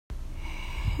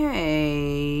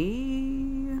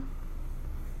Okay.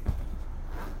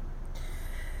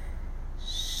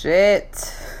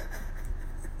 Shit.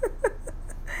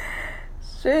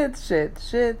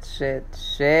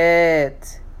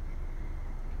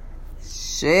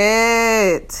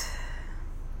 Shit.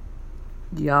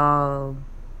 Y'all.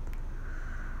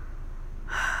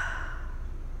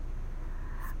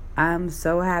 I'm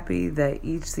so happy that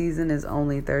each season is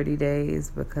only 30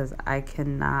 days because I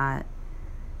cannot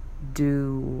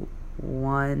do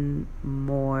one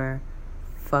more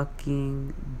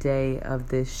fucking day of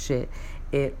this shit.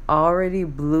 It already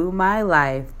blew my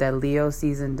life that Leo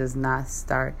season does not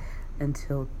start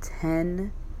until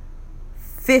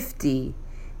 10:50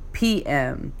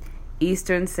 p.m.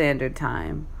 Eastern Standard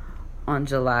Time on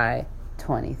July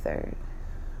 23rd.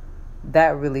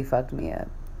 That really fucked me up.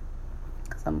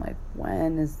 Cause I'm like,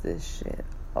 when is this shit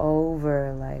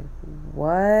over? Like,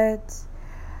 what?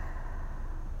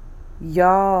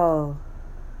 Y'all.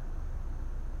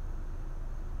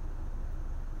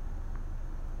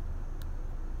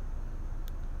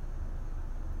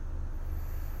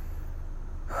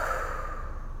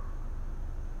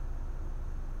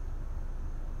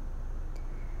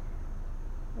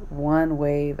 One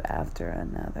wave after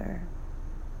another.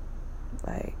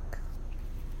 Like,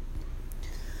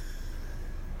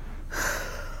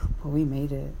 but we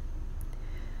made it.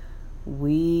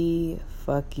 We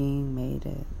fucking made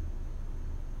it.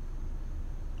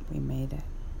 We made it.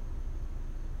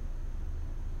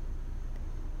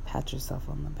 Pat yourself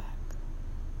on the back.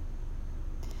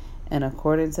 And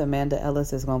according to Amanda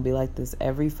Ellis, it's going to be like this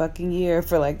every fucking year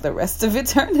for like the rest of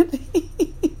eternity.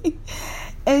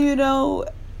 And you know,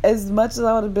 as much as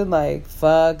I would have been like,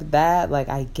 fuck that, like,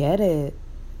 I get it.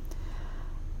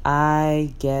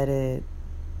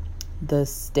 The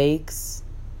stakes,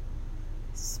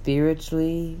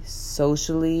 spiritually,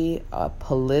 socially,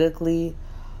 politically,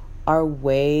 are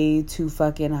way too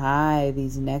fucking high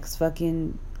these next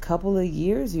fucking couple of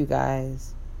years, you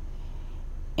guys.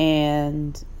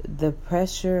 And the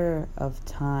pressure of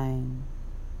time,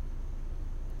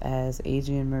 as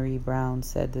Adrienne Marie Brown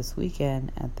said this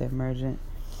weekend at the Emergent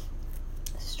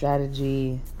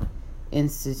Strategy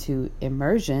Institute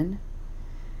Immersion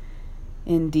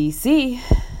in DC,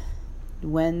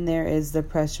 when there is the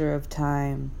pressure of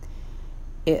time,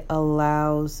 it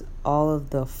allows all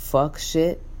of the fuck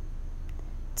shit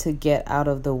to get out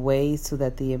of the way so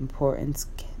that the important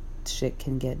shit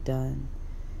can get done.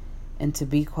 And to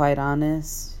be quite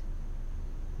honest,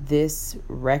 this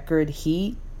record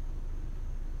heat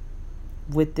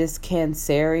with this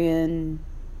Cancerian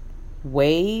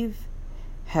wave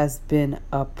has been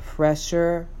a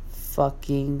pressure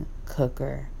fucking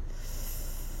cooker.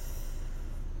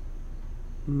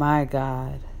 My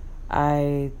God.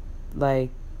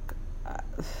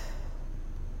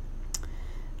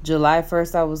 July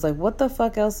 1st, I was like, what the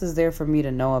fuck else is there for me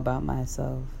to know about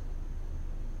myself?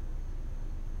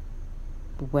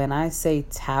 When I say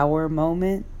tower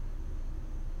moment,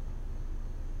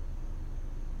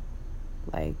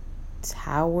 like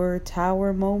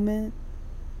tower moment,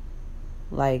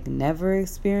 like never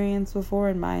experienced before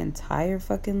in my entire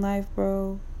fucking life,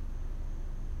 bro.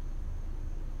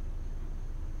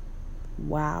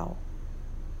 Wow.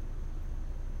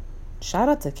 Shout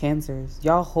out to Cancers.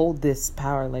 Y'all hold this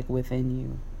power like within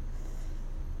you.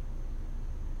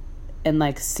 And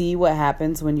like see what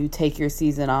happens when you take your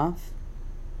season off.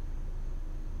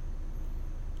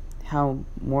 How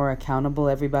more accountable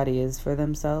everybody is for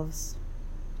themselves.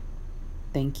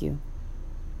 Thank you.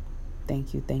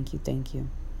 Thank you.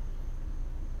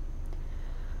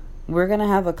 We're going to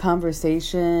have a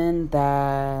conversation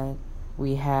that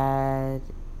we had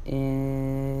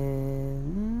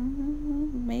in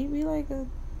maybe like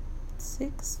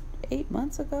 8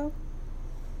 months ago.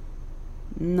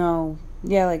 No.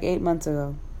 Yeah, like 8 months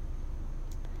ago.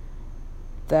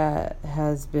 That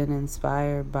has been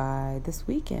inspired by this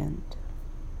weekend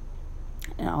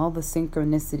and all the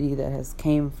synchronicity that has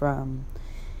came from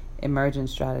Emergent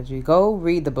Strategy. Go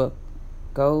read the book.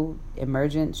 Go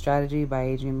Emergent Strategy by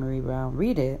Adrienne Marie Brown.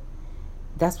 Read it.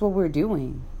 That's what we're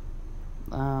doing.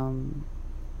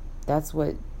 That's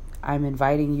what I'm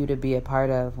inviting you to be a part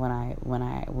of when I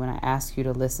ask you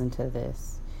to listen to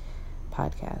this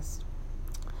podcast.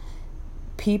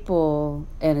 People,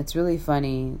 and it's really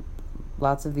funny,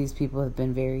 lots of these people have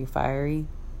been very fiery.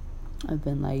 I've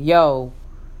been like, yo,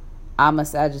 I'm a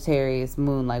Sagittarius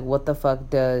moon. Like, what the fuck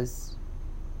does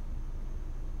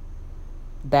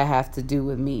that have to do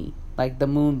with me? Like, the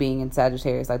moon being in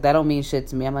Sagittarius. Like, that don't mean shit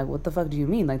to me. I'm like, what the fuck do you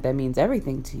mean? Like, that means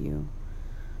everything to you.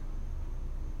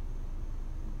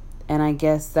 And I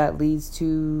guess that leads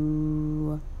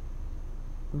to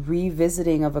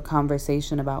revisiting of a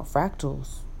conversation about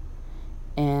fractals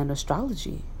and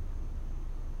astrology.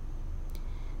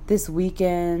 This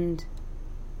weekend,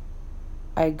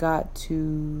 I got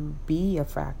to be a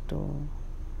fractal.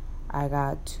 I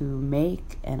got to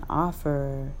make and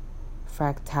offer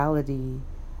fractality.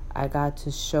 I got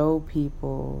to show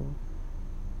people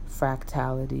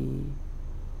fractality.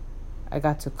 I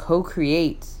got to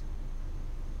co-create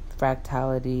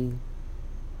fractality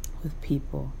with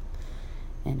people.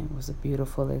 And it was a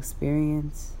beautiful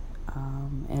experience.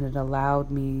 And it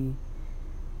allowed me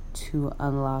to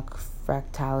unlock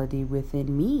fractality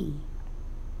within me.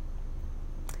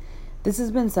 This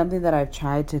has been something that I've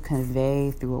tried to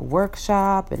convey through a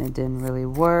workshop, and it didn't really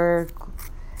work.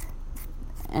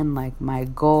 And like my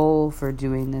goal for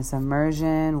doing this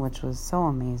immersion, which was so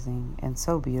amazing and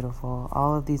so beautiful,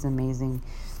 all of these amazing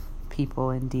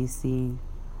people in DC,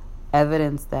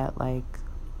 evidence that like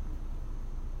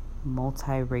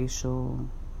multiracial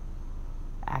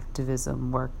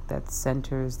activism work that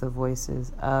centers the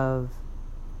voices of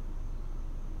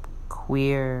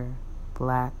queer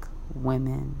Black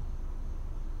women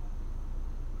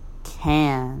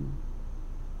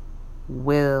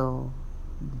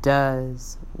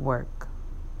does work.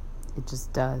 It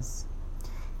just does.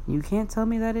 You can't tell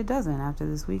me that it doesn't after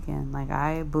this weekend. Like,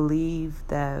 I believe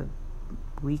that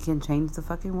we can change the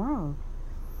fucking world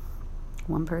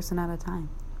one person at a time.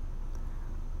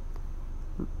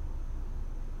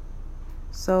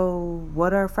 So,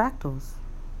 what are fractals?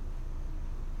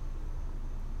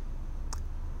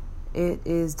 It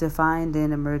is defined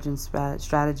in emergent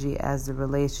strategy as the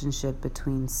relationship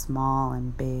between small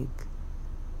and big.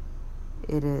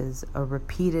 It is a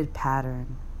repeated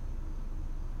pattern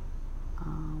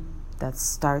that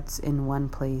starts in one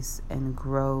place and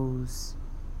grows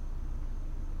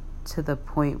to the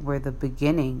point where the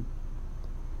beginning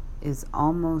is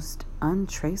almost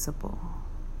untraceable.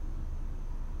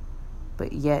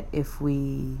 But yet, if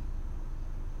we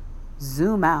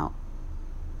zoom out,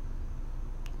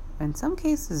 in some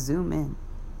cases zoom in,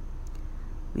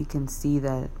 we can see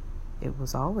that it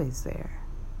was always there.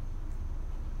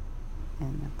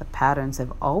 And that the patterns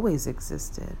have always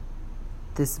existed.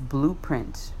 This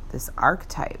blueprint, this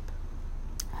archetype,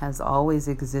 has always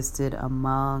existed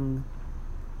among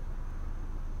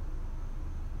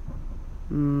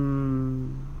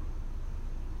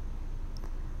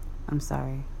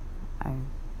I'm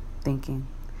thinking.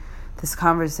 This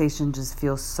conversation just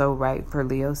feels so right for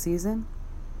Leo season.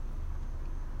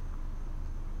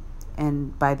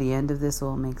 And by the end of this, it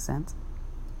will make sense.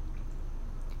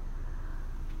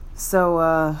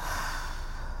 So,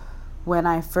 when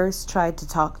I first tried to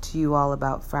talk to you all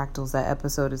about fractals, that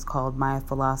episode is called My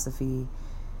Philosophy.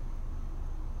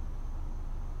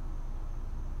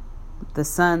 The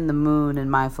sun, the moon, and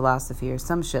my philosophy, or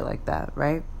some shit like that,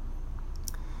 right?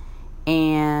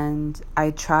 And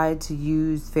I tried to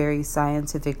use very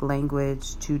scientific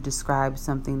language to describe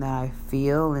something that I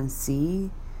feel and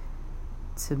see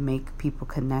to make people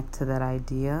connect to that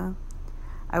idea.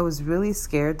 I was really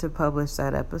scared to publish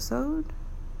that episode,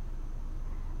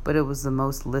 but it was the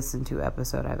most listened to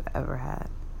episode I've ever had.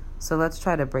 So let's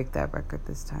try to break that record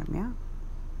this time, yeah?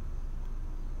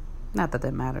 Not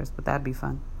that matters, but that'd be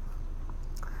fun.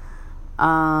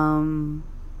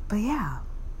 But yeah.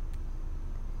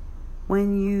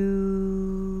 When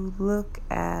you look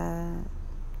at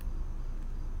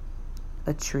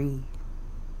a tree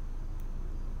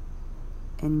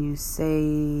and you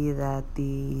say that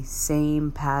the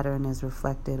same pattern is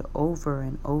reflected over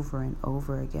and over and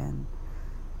over again,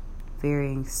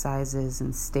 varying sizes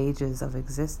and stages of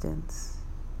existence,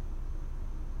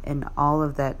 and all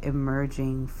of that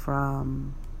emerging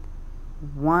from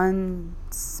one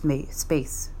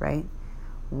space, right?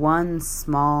 One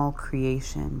small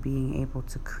creation being able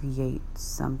to create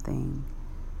something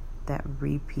that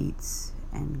repeats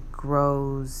and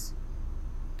grows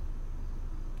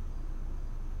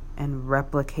and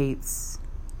replicates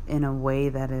in a way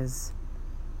that is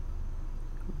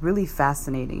really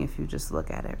fascinating if you just look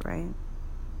at it, right?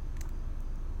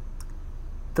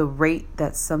 The rate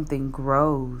that something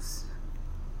grows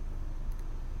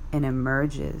and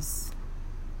emerges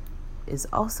is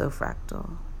also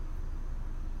fractal.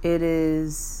 It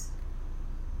is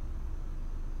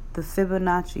the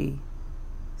Fibonacci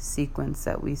sequence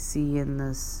that we see in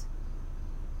the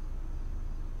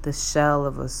shell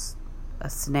of a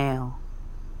snail,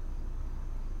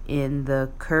 in the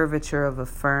curvature of a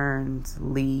fern's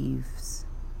leaves,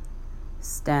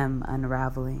 stem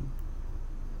unraveling.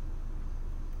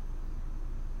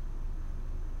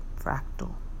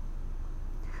 Fractal.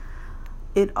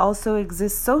 It also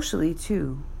exists socially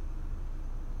too.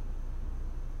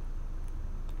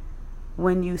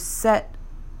 When you set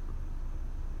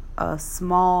a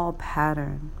small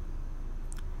pattern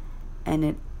and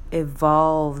it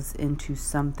evolves into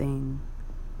something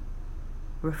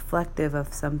reflective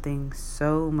of something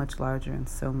so much larger and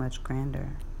so much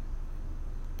grander.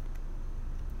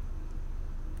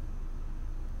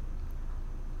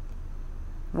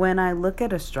 When I look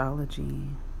at astrology,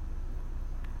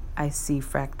 I see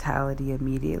fractality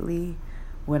immediately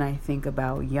when I think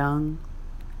about Jung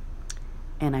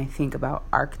and I think about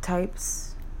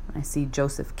archetypes. I see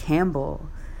Joseph Campbell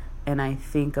and I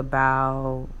think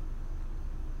about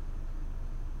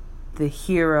the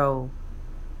hero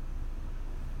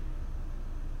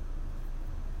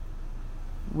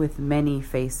with many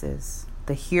faces.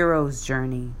 The hero's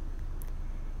journey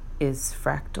is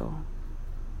fractal.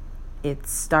 It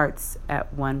starts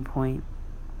at one point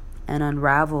and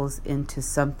unravels into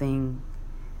something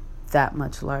that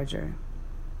much larger.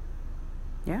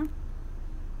 Yeah?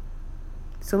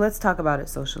 So let's talk about it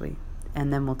socially,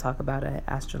 and then we'll talk about it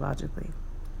astrologically.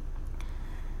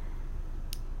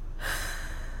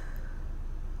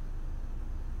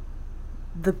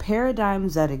 The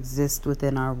paradigms that exist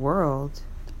within our world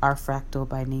are fractal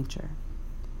by nature.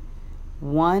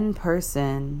 One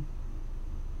person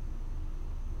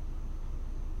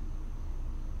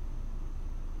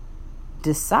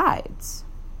decides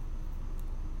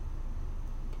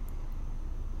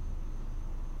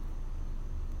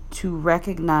to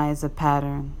recognize a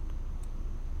pattern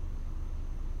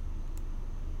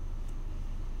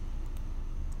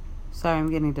Sorry,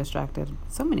 I'm getting distracted.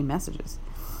 So many messages.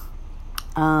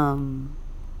 A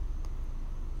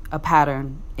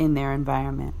pattern in their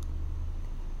environment,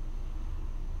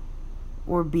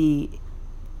 or be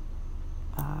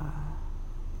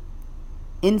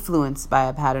influenced by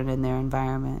a pattern in their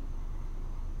environment,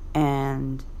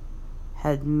 and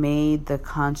had made the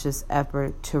conscious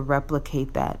effort to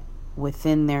replicate that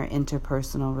within their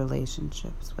interpersonal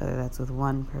relationships, whether that's with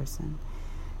one person.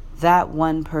 That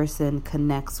one person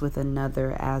connects with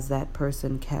another as that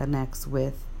person connects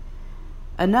with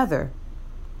another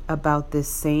about this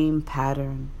same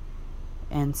pattern,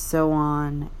 and so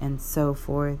on and so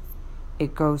forth.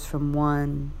 It goes from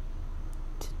 1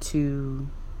 to 2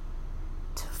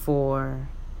 to 4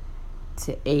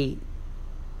 to 8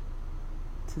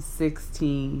 to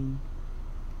 16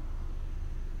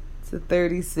 to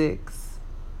 36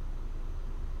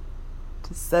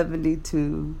 to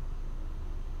 72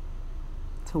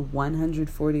 to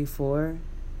 144.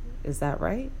 Is that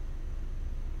right?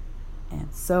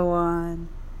 And so on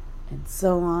and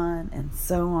so on and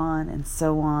so on and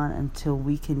so on until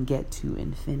we can get to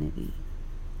infinity,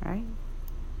 right?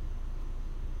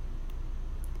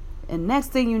 And next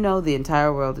thing you know, the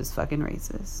entire world is fucking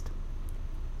racist.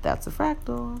 That's a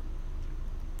fractal.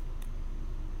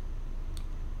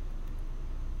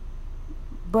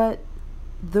 But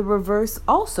the reverse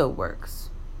also works,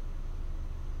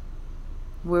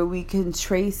 where we can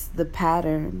trace the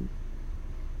pattern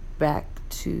back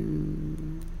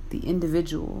to the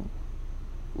individual.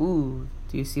 Ooh,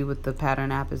 do you see what the pattern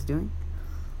app is doing?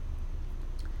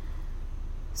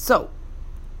 So,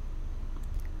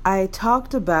 I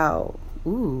talked about,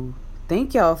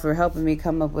 thank y'all for helping me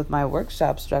come up with my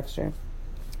workshop structure.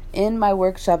 In my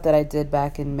workshop that I did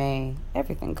back in May,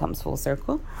 everything comes full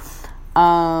circle.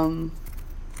 I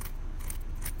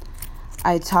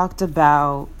talked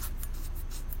about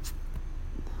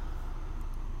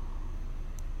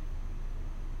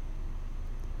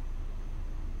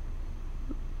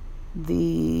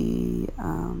the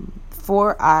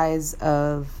 4 eyes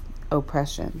of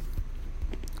oppression.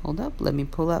 Hold up, let me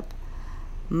pull up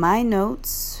my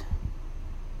notes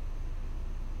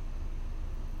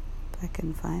if I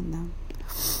can find them.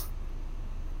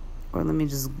 Or let me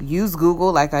just use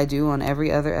Google like I do on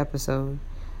every other episode.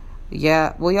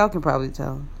 Yeah, well, y'all can probably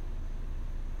tell.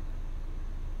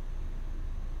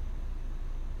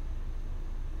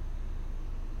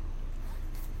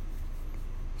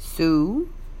 So,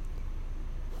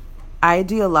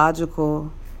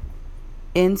 ideological,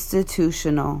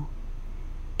 institutional,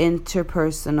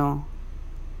 interpersonal,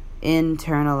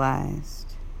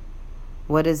 internalized.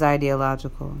 What is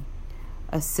ideological?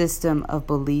 A system of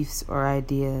beliefs or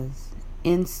ideas.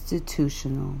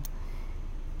 Institutional,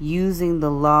 using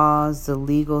the laws, the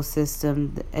legal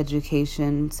system, the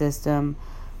education system,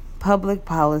 public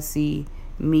policy,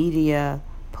 media,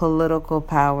 political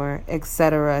power,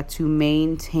 etc., to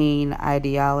maintain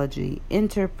ideology.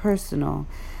 Interpersonal,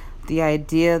 the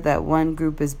idea that one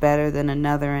group is better than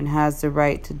another and has the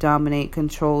right to dominate,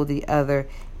 control the other.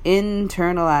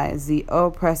 Internalized, the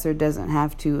oppressor doesn't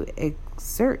have to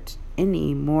exert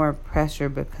any more pressure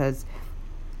because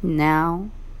now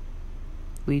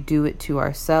We do it to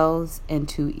ourselves and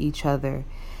to each other.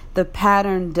 The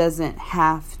pattern doesn't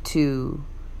have to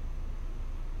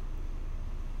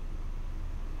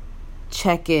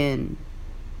check in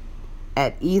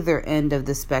at either end of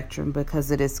the spectrum,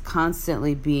 because it is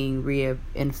constantly being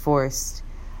reinforced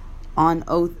on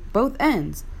both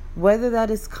ends, whether that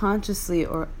is consciously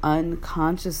or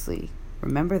unconsciously.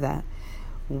 Remember that.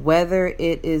 Whether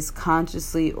it is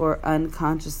consciously or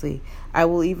unconsciously. I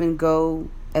will even go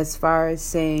as far as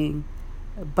saying,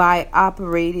 by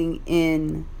operating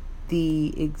in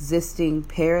the existing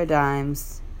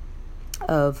paradigms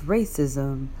of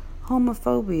racism,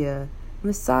 homophobia,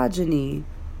 misogyny,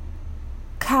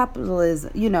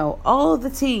 capitalism, all the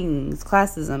things,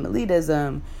 classism,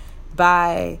 elitism,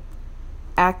 by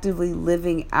actively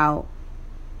living out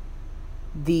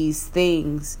these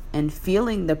things and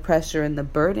feeling the pressure and the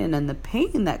burden and the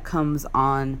pain that comes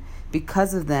on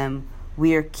because of them,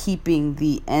 we are keeping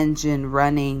the engine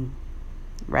running,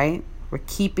 right? We're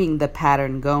keeping the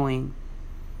pattern going.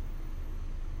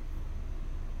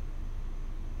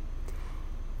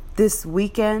 This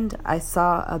weekend, I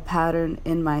saw a pattern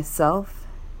in myself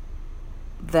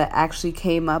that actually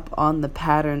came up on the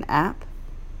Pattern app,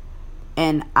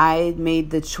 and I made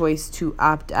the choice to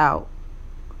opt out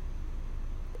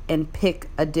and pick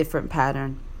a different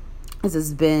pattern. This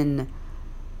has been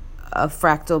a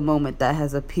fractal moment that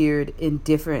has appeared in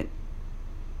different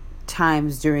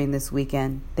times during this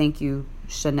weekend. Thank you,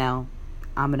 Chanel.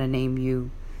 I'm going to name you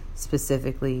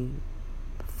specifically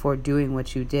for doing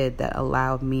what you did that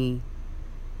allowed me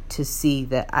to see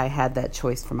that I had that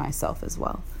choice for myself as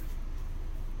well.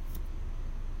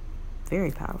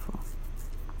 Very powerful.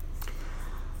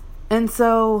 And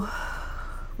so,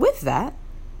 with that,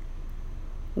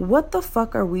 what the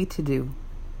fuck are we to do?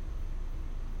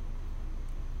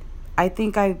 I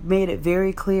think I made it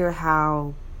very clear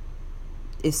how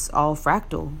it's all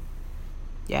fractal.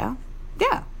 Yeah?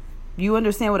 Yeah. You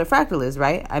understand what a fractal is,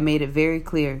 right? I made it very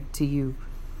clear to you.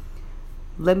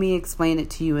 Let me explain it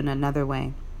to you in another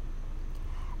way.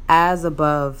 As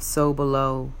above, so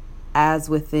below. As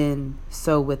within,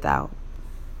 so without.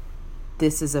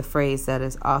 This is a phrase that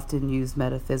is often used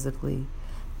metaphysically.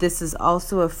 This is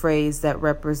also a phrase that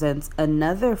represents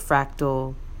another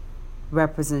fractal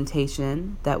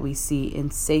representation that we see in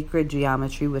sacred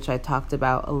geometry, which I talked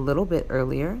about a little bit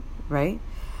earlier, right?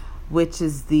 Which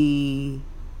is the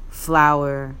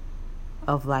flower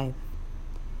of life,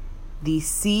 the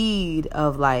seed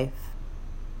of life.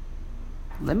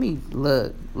 Let me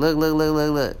look. I'm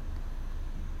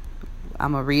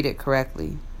going to read it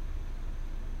correctly.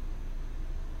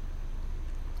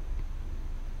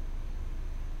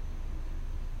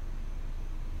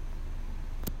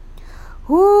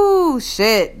 Whoo,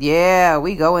 shit. Yeah,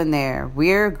 we going there.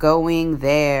 We're going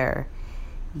there.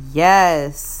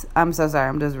 Yes. I'm so sorry.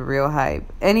 I'm just real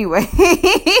hype. Anyway,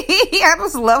 I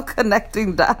just love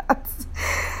connecting dots.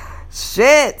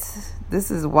 Shit.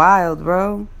 This is wild,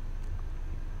 bro.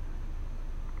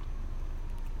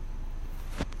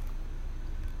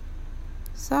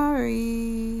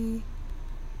 Sorry.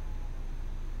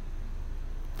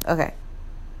 Okay.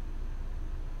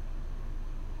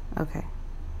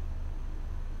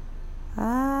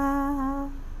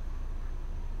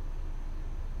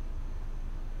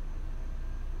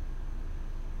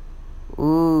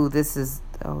 Ooh, this is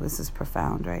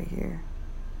profound right here.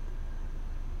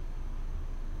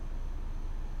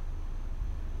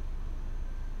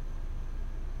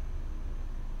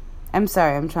 I'm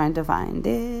sorry, I'm trying to find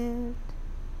it.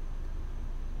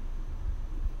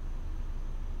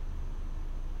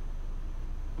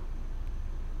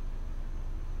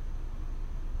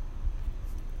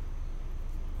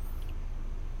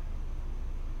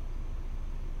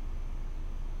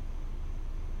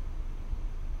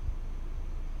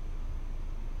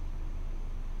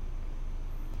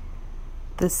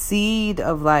 The seed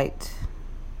of light,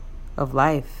 of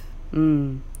life,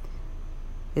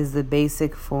 is the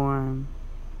basic form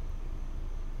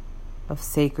of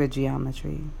sacred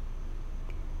geometry.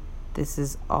 This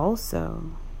is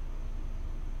also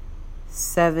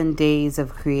 7 days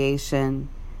of creation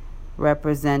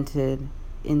represented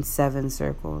in 7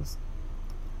 circles.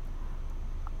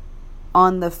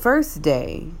 On the first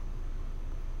day,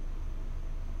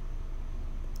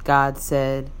 God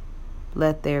said,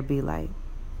 "Let there be light."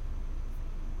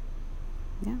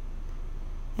 Yeah.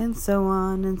 And so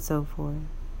on and so forth.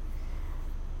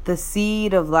 The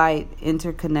seed of light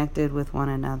interconnected with one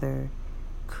another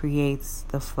creates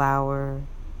the flower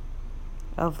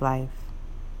of life.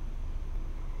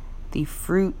 The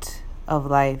fruit of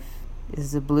life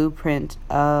is the blueprint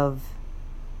of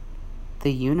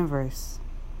the universe.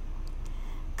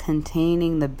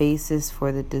 containing the basis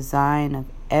for the design of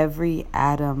every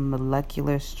atom,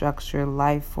 molecular structure,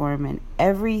 life form, and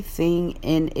everything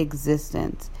in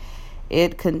existence.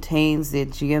 It contains the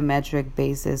geometric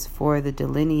basis for the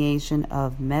delineation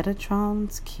of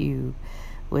Metatron's cube,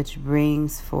 which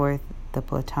brings forth the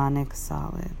Platonic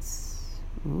solids.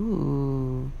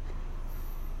 Ooh.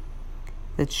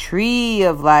 The tree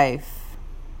of life,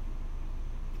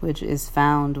 which is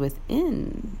found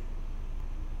within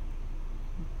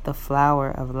the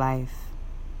flower of life,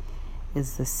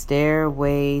 is the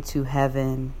stairway to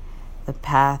heaven, the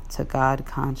path to God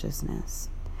consciousness.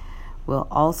 We'll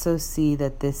also see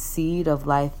that this seed of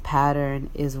life pattern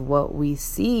is what we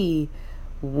see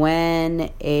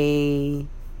when a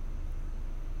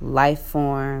life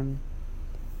form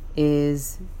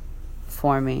is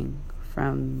forming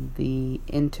from the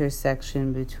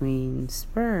intersection between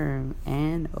sperm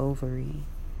and ovary.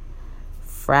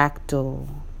 Fractal.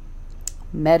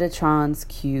 Metatron's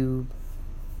cube,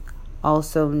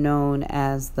 also known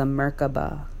as the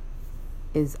Merkaba,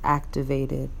 is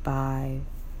activated by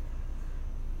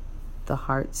the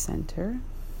heart center,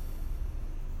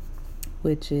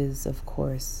 which is, of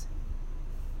course,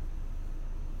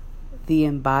 the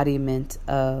embodiment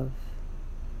of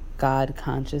God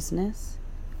consciousness,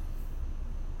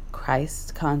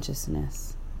 Christ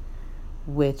consciousness,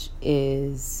 which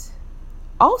is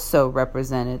also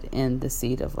represented in the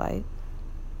seed of light,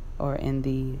 or in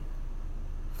the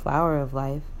flower of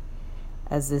life,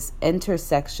 as this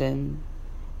intersection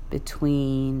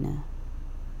between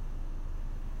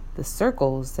the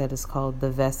circles that is called the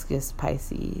Vescus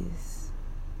Pisces.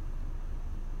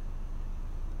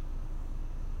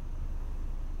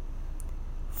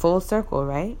 Full circle,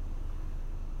 right?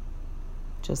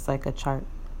 Just like a chart.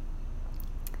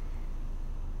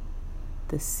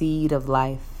 The seed of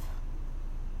life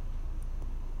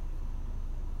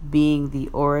being the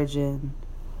origin,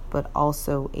 but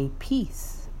also a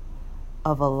piece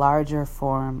of a larger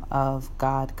form of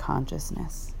God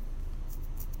consciousness.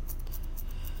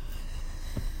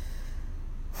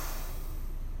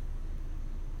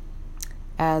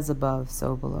 As above,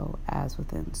 so below, as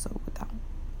within, so without.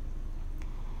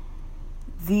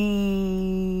 The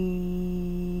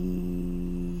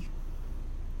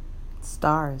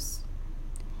stars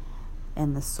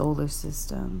and the solar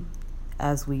system,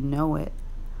 as we know it,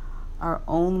 are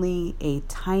only a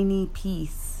tiny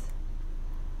piece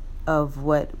of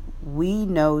what we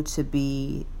know to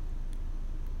be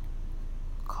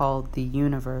called the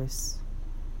universe,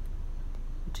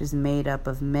 which is made up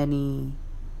of many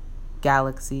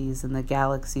galaxies, and the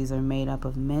galaxies are made up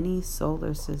of many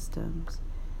solar systems.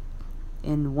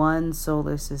 In one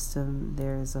solar system,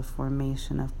 there is a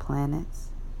formation of planets.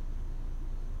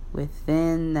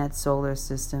 Within that solar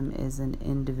system is an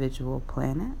individual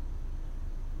planet.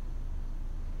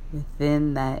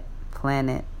 Within that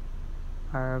planet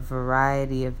are a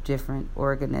variety of different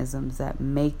organisms that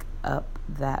make up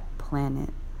that planet,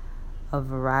 a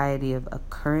variety of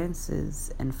occurrences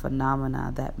and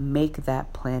phenomena that make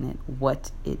that planet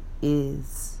what it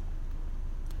is.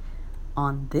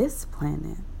 On this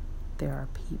planet, there are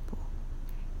people.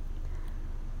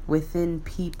 Within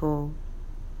people,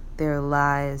 there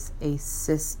lies a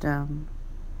system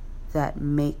that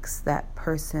makes that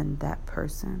person that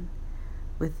person.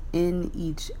 Within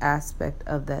each aspect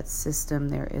of that system,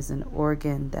 there is an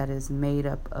organ that is made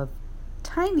up of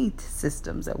tiny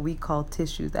systems that we call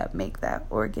tissue that make that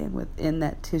organ. Within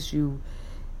that tissue,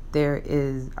 there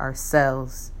are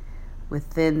cells.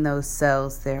 Within those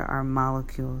cells, there are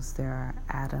molecules, there are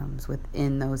atoms.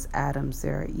 Within those atoms,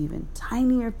 there are even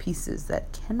tinier pieces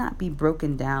that cannot be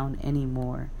broken down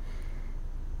anymore,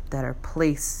 that are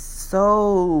placed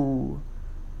so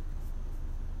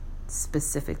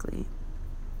specifically.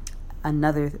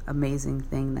 Another amazing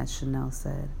thing that Chanel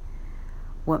said: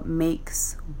 what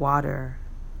makes water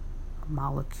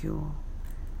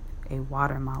a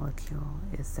water molecule,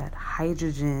 is that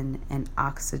hydrogen and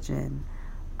oxygen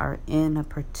are in a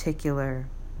particular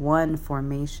one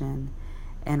formation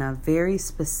and a very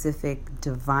specific,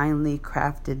 divinely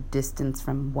crafted distance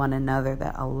from one another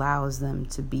that allows them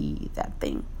to be that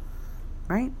thing,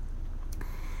 right?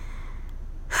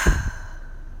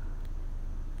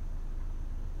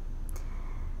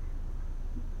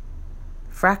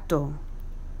 Fractal.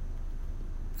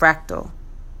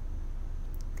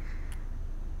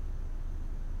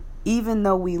 Even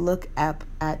though we look at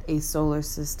a solar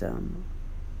system,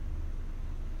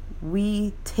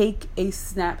 we take a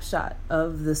snapshot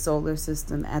of the solar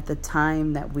system at the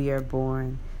time that we are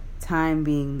born, time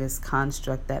being this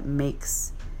construct that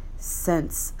makes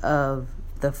sense of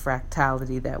the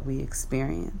fractality that we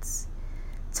experience.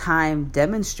 Time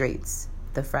demonstrates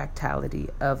the fractality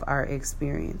of our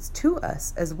experience to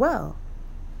us as well.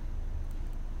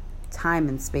 Time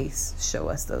and space show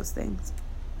us those things.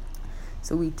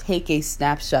 So we take a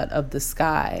snapshot of the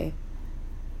sky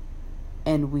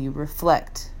and we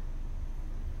reflect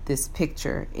this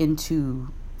picture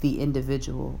into the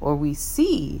individual, or we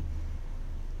see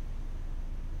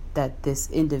that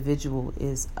this individual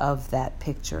is of that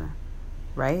picture,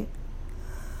 right?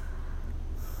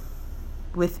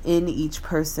 Within each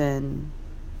person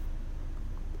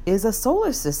is a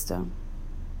solar system.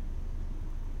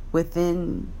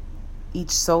 Within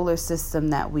each solar system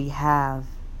that we have,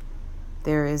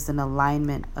 there is an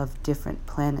alignment of different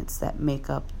planets that make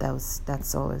up that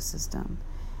solar system.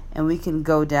 And we can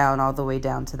go down all the way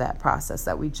down to that process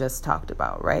that we just talked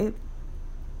about, right?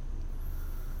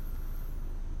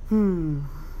 And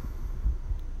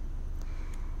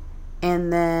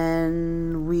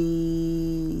then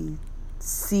we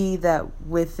see that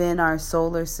within our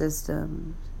solar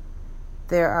system,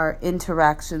 there are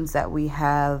interactions that we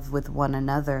have with one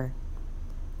another.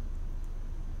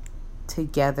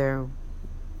 Together,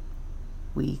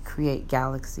 we create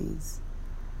galaxies.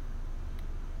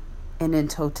 And in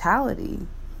totality,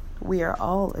 we are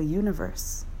all a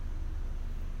universe.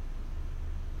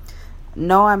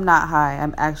 No, I'm not high.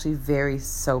 I'm actually very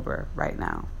sober right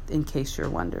now, in case you're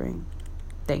wondering.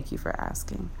 Thank you for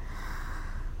asking.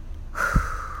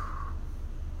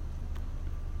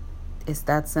 It's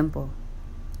that simple.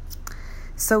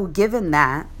 So given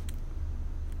that,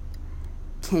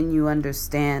 can you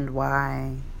understand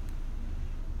why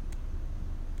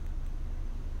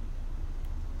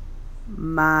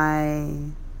my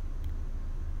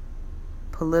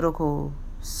political,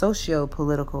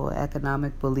 socio-political,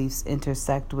 economic beliefs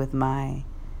intersect with my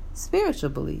spiritual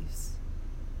beliefs?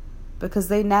 Because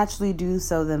they naturally do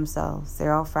so themselves.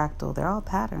 They're all fractal. They're all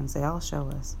patterns. They all show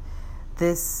us.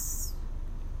 This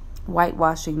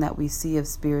whitewashing that we see of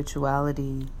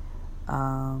spirituality,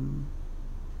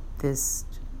 this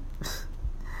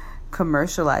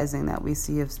commercializing that we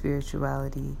see of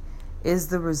spirituality, is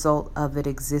the result of it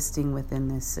existing within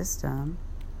this system.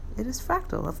 It is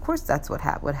fractal. Of course that's what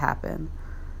would happen.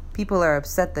 People are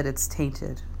upset that it's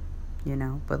tainted,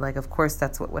 but of course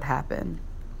that's what would happen.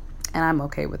 And I'm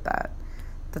okay with that.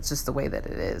 That's just the way that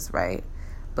it is, right?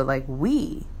 But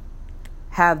we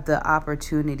have the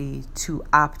opportunity to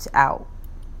opt out.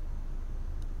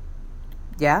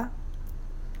 Yeah?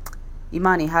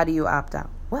 Imani, how do you opt out?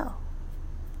 Well,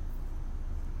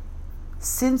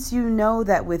 since you know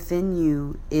that within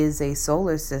you is a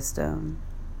solar system,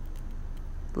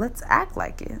 let's act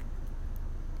like it.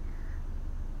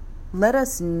 Let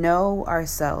us know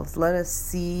ourselves. Let us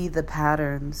see the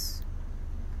patterns,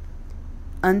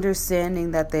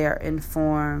 understanding that they are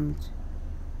informed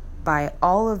by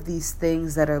all of these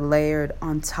things that are layered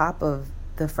on top of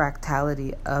the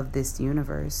fractality of this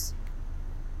universe.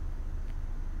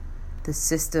 The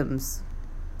systems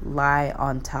lie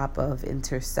on top of,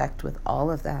 intersect with all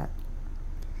of that.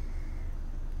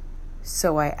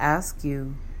 So I ask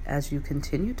you, as you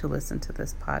continue to listen to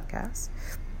this podcast,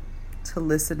 to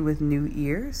listen with new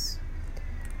ears,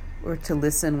 or to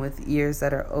listen with ears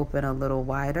that are open a little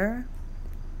wider,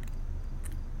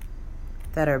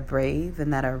 that are brave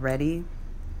and that are ready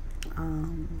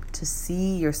to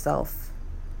see yourself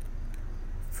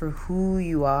for who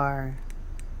you are,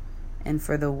 and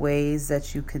for the ways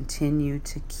that you continue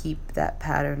to keep that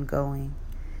pattern going.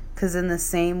 Because in the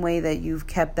same way that you've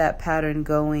kept that pattern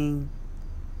going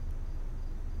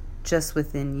just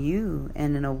within you,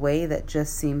 and in a way that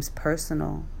just seems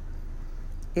personal,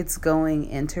 it's going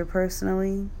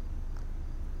interpersonally.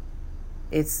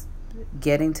 It's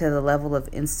getting to the level of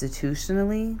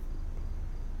institutionally,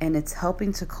 and it's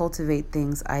helping to cultivate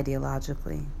things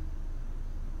ideologically.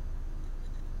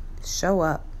 Show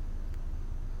up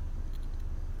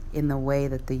in the way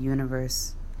that the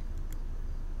universe,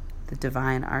 the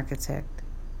divine architect,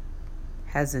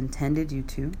 has intended you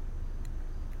to.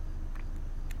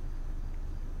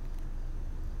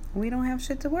 We don't have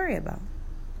shit to worry about.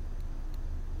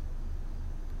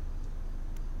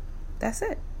 That's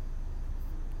it.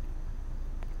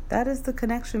 That is the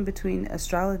connection between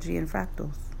astrology and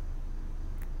fractals.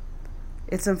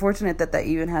 It's unfortunate that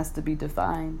even has to be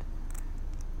defined.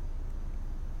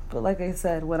 But like I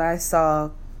said, when I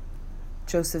saw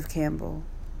Joseph Campbell,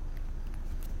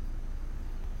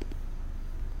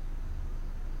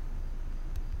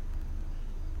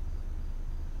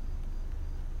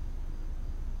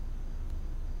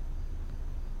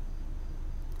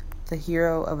 the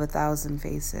hero of 1,000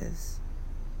 faces,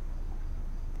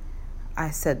 I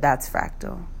said, that's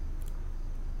fractal.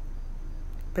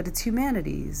 But it's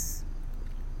humanities.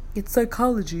 It's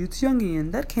psychology. It's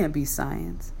Jungian. That can't be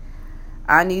science.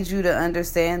 I need you to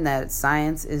understand that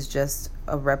science is just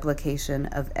a replication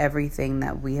of everything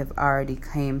that we have already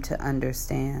came to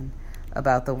understand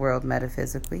about the world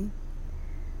metaphysically,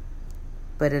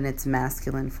 but in its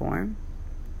masculine form.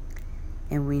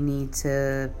 And we need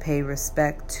to pay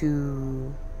respect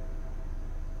to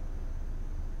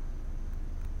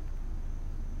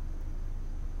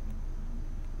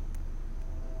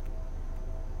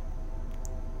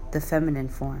the feminine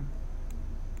form.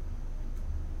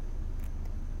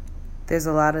 There's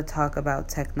a lot of talk about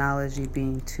technology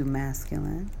being too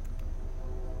masculine.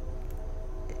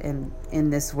 And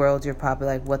in this world, you're probably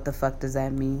like, what the fuck does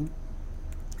that mean?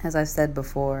 As I've said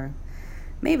before,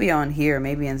 maybe on here,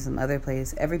 maybe in some other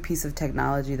place, every piece of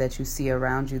technology that you see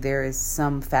around you, there is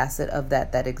some facet of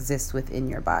that exists within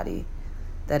your body,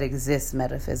 that exists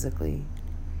metaphysically,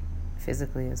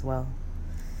 physically as well.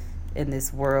 And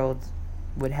this world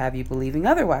would have you believing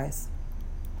otherwise.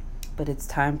 But it's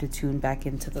time to tune back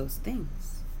into those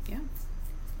things. Yeah.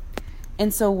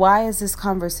 And so why is this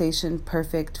conversation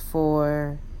perfect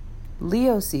for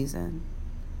Leo season?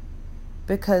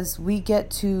 Because we get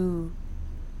to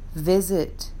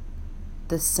visit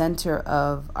the center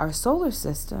of our solar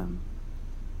system,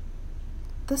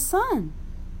 the sun.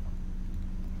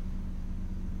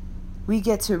 We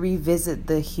get to revisit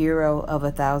the hero of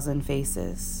 1,000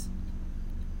 faces.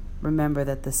 Remember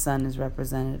that the sun is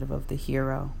representative of the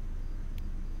hero.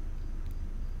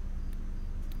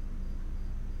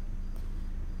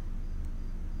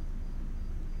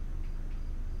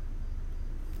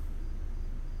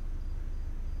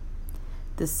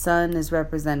 The sun is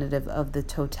representative of the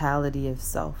totality of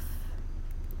self.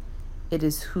 It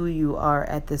is who you are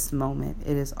at this moment.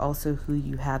 It is also who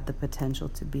you have the potential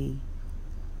to be.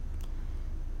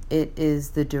 It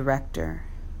is the director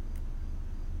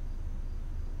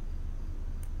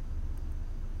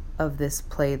of this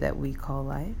play that we call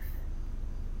life.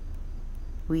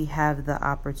 We have the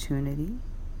opportunity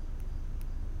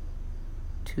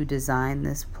to design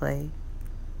this play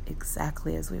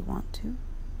exactly as we want to.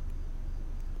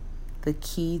 The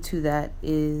key to that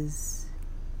is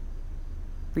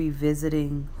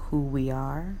revisiting who we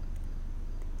are.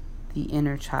 The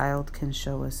inner child can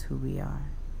show us who we are.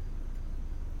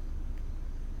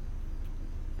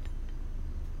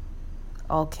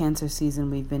 All Cancer season,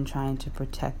 we've been trying to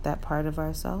protect that part of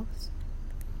ourselves.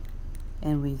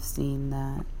 And we've seen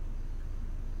that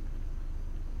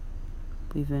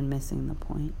we've been missing the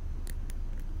point.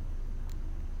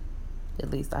 At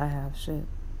least I have. Shit.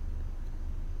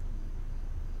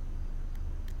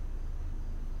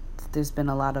 There's been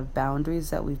a lot of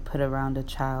boundaries that we've put around a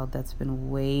child that's been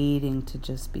waiting to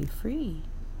just be free.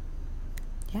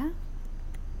 Yeah?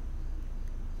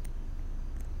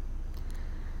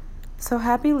 So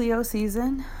happy Leo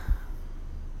season.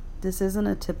 This isn't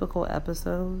a typical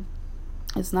episode.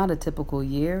 It's not a typical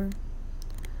year.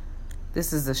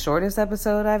 This is the shortest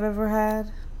episode I've ever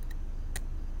had.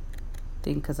 I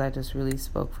think because I just really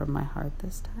spoke from my heart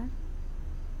this time.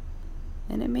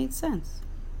 And it made sense.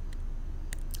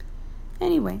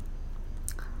 Anyway,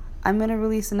 I'm going to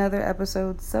release another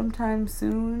episode sometime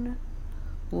soon.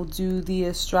 We'll do the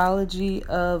astrology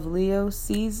of Leo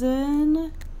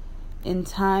season in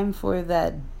time for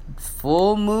that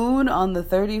full moon on the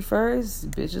 31st.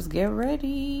 Bitches, get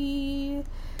ready.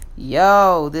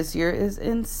 Yo, this year is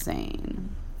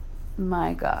insane.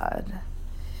 My God.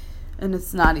 And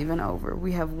it's not even over.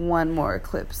 We have one more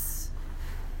eclipse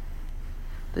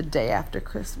the day after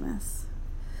Christmas.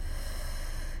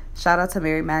 Shout out to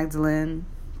Mary Magdalene.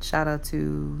 Shout out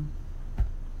to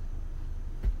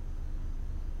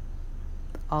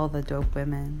all the dope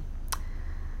women.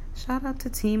 Shout out to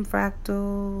Team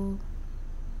Fractal.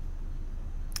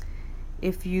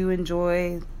 If you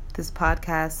enjoy this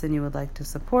podcast and you would like to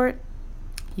support,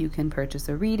 you can purchase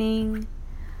a reading,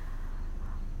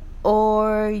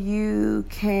 or you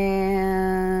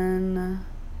can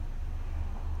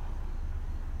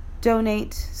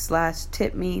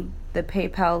donate/tip me. The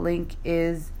PayPal link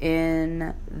is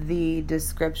in the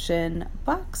description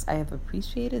box. I have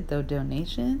appreciated the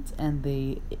donations and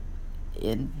the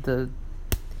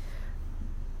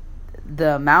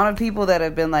amount of people that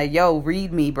have been like, yo,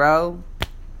 read me, bro.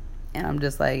 And I'm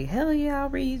just like, hell yeah, I'll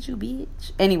read you,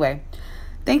 bitch. Anyway,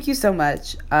 thank you so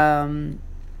much. I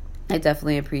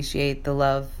definitely appreciate the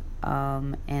love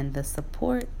and the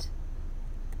support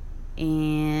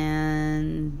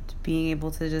and being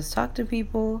able to just talk to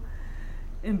people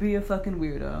and be a fucking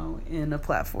weirdo in a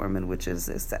platform in which it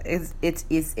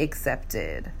is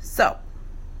accepted. So,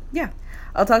 yeah.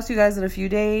 I'll talk to you guys in a few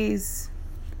days.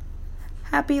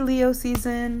 Happy Leo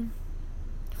season.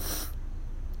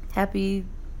 Happy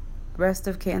rest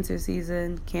of Cancer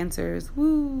season. Cancers,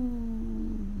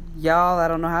 woo. Y'all, I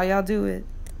don't know how y'all do it.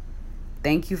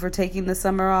 Thank you for taking the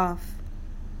summer off.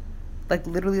 Like,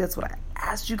 literally, that's what I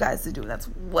asked you guys to do. That's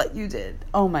what you did.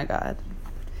 Oh, my God.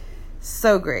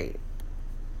 So great.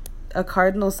 A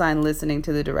cardinal sign listening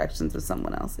to the directions of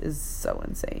someone else is so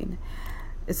insane.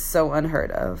 It's so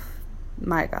unheard of.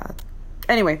 My God.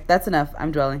 Anyway, that's enough.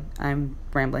 I'm dwelling. I'm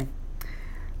rambling.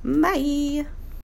 Bye.